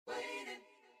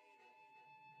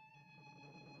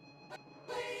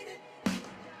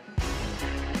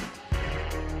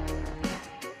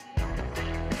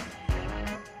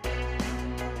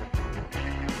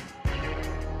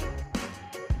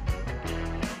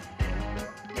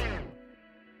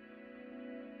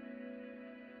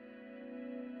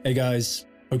Hey guys,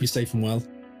 hope you're safe and well.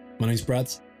 My name's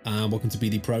Brad and welcome to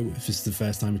BD Pro if this is the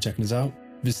first time you're checking us out.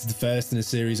 This is the first in a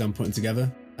series I'm putting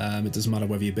together. It doesn't matter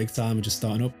whether you're big time or just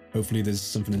starting up. Hopefully there's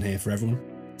something in here for everyone.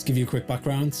 To give you a quick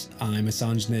background, I'm a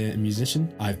sound engineer and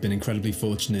musician. I've been incredibly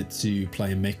fortunate to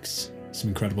play and mix some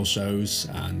incredible shows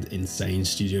and insane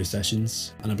studio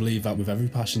sessions. And I believe that with every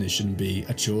passion, it shouldn't be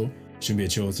a chore. It shouldn't be a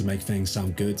chore to make things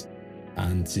sound good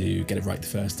and to get it right the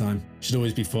first time. It should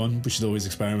always be fun. We should always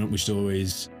experiment. We should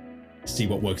always see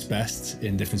what works best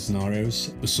in different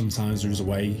scenarios. But sometimes there is a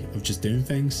way of just doing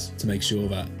things to make sure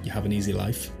that you have an easy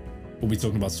life. We'll be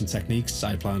talking about some techniques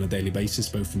I apply on a daily basis,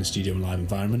 both in the studio and live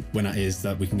environment. When that is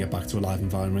that we can get back to a live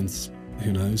environment,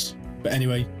 who knows? But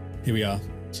anyway, here we are.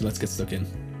 So let's get stuck in.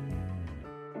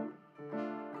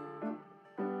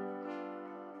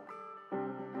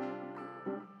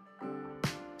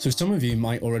 So some of you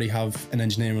might already have an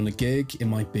engineer on a gig. It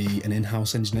might be an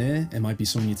in-house engineer. It might be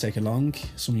someone you take along,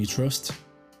 someone you trust,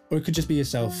 or it could just be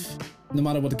yourself. No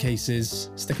matter what the case is,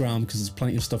 stick around because there's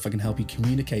plenty of stuff that can help you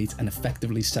communicate and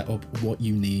effectively set up what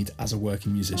you need as a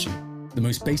working musician. The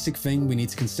most basic thing we need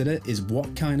to consider is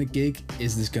what kind of gig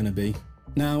is this going to be?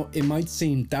 Now, it might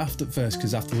seem daft at first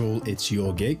because after all, it's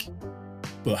your gig,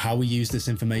 but how we use this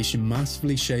information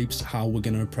massively shapes how we're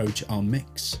going to approach our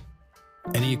mix.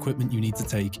 Any equipment you need to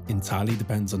take entirely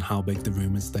depends on how big the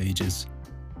room and stage is.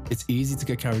 It's easy to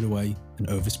get carried away and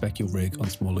overspec your rig on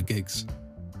smaller gigs.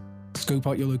 Scope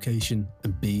out your location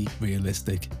and be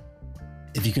realistic.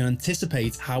 If you can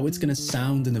anticipate how it's going to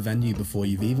sound in a venue before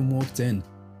you've even walked in,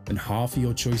 then half of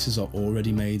your choices are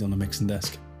already made on a mixing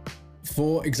desk.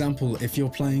 For example, if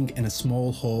you're playing in a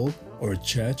small hall or a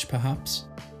church perhaps,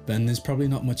 then there's probably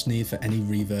not much need for any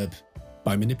reverb.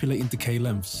 By manipulating decay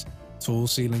lengths, tall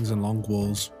ceilings and long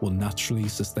walls will naturally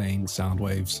sustain sound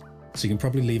waves. So you can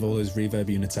probably leave all those reverb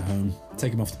units at home,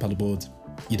 take them off the pedal board.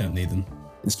 You don't need them.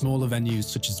 In smaller venues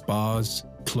such as bars,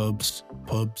 clubs,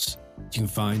 pubs, you can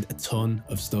find a ton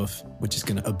of stuff which is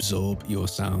going to absorb your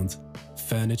sound.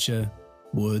 Furniture,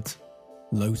 wood,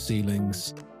 low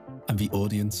ceilings, and the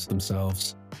audience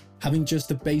themselves. Having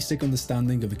just a basic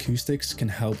understanding of acoustics can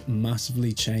help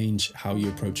massively change how you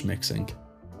approach mixing.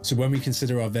 So when we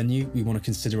consider our venue, we want to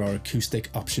consider our acoustic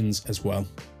options as well.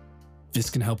 This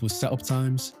can help with setup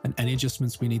times and any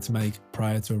adjustments we need to make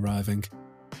prior to arriving.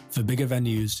 For bigger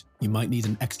venues, you might need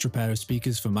an extra pair of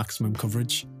speakers for maximum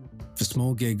coverage. For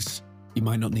small gigs, you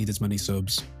might not need as many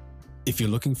subs. If you're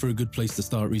looking for a good place to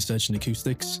start researching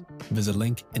acoustics, there's a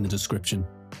link in the description.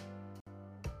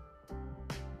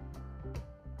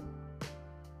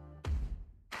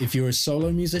 If you're a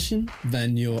solo musician,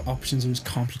 then your options are as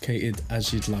complicated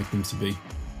as you'd like them to be.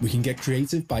 We can get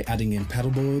creative by adding in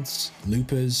pedal boards,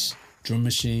 loopers, drum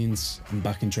machines, and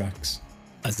backing tracks.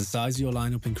 As the size of your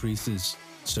lineup increases,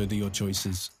 so do your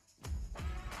choices.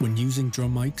 When using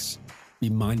drum mics,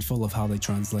 be mindful of how they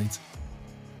translate.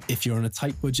 If you're on a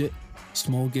tight budget,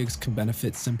 small gigs can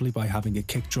benefit simply by having a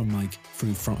kick drum mic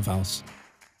through front of house.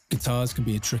 Guitars can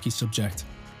be a tricky subject.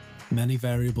 Many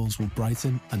variables will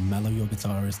brighten and mellow your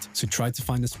guitarist, so try to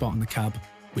find a spot on the cab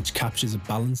which captures a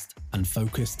balanced and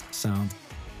focused sound.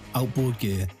 Outboard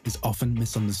gear is often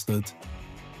misunderstood.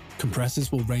 Compressors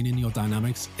will rein in your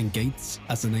dynamics, and gates,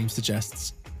 as the name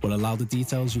suggests, will allow the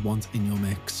details you want in your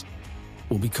mix.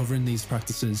 We'll be covering these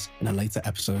practices in a later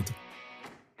episode.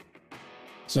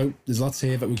 So there's lots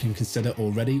here that we can consider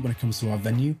already when it comes to our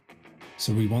venue,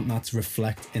 so we want that to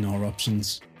reflect in our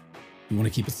options. We want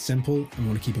to keep it simple and we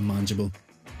want to keep it manageable.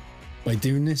 By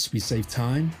doing this, we save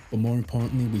time, but more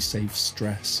importantly, we save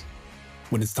stress.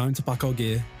 When it's time to pack our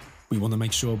gear, we want to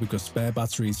make sure we've got spare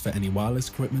batteries for any wireless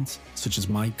equipment, such as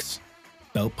mics,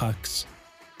 belt packs,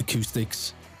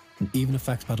 acoustics, and even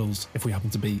effect pedals if we happen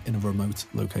to be in a remote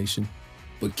location.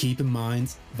 But keep in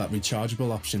mind that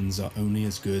rechargeable options are only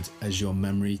as good as your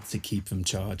memory to keep them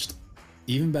charged.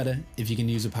 Even better, if you can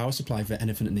use a power supply for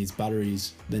anything that needs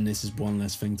batteries, then this is one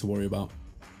less thing to worry about.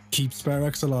 Keep spare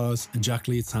XLRs and jack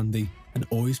leads handy, and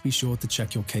always be sure to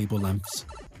check your cable lengths.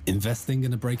 Investing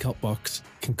in a breakout box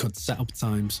can cut setup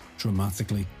times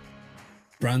dramatically.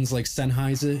 Brands like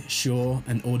Sennheiser, Shure,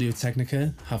 and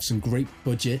Audio-Technica have some great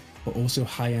budget, but also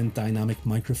high-end dynamic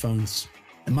microphones.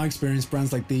 In my experience,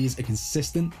 brands like these are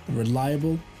consistent, they're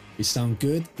reliable, they sound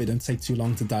good, they don't take too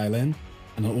long to dial in,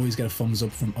 and I'll always get a thumbs up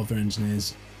from other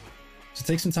engineers. So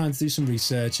take some time to do some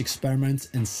research, experiment,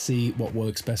 and see what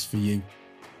works best for you.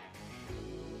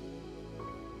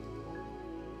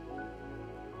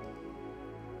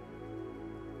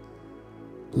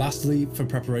 Lastly, for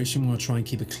preparation, we want to try and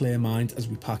keep a clear mind as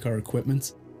we pack our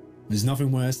equipment. There's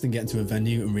nothing worse than getting to a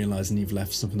venue and realizing you've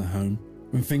left something at home.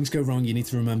 When things go wrong, you need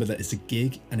to remember that it's a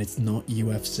gig and it's not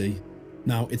UFC.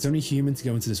 Now, it's only human to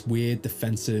go into this weird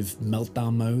defensive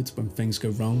meltdown mode when things go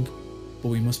wrong, but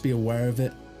we must be aware of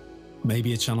it.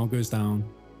 Maybe a channel goes down,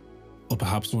 or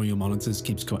perhaps one of your monitors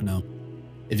keeps cutting out.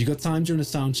 If you've got time during a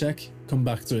sound check, come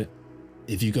back to it.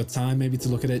 If you've got time maybe to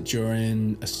look at it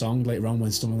during a song later on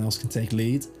when someone else can take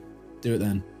lead, do it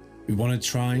then. We want to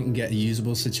try and get a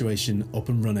usable situation up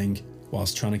and running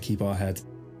whilst trying to keep our head.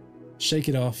 Shake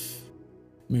it off,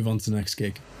 move on to the next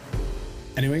gig.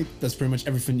 Anyway, that's pretty much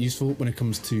everything useful when it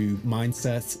comes to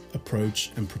mindset,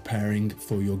 approach, and preparing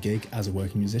for your gig as a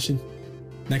working musician.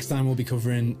 Next time we'll be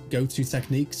covering go-to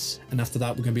techniques, and after that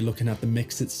we're going to be looking at the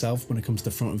mix itself when it comes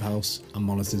to front of house and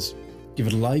monitors. Give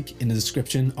it a like. In the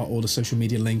description are all the social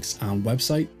media links and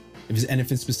website. If there's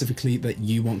anything specifically that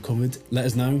you want covered, let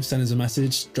us know, send us a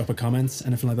message, drop a comment,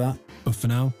 anything like that. But for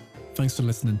now, thanks for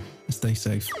listening and stay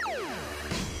safe.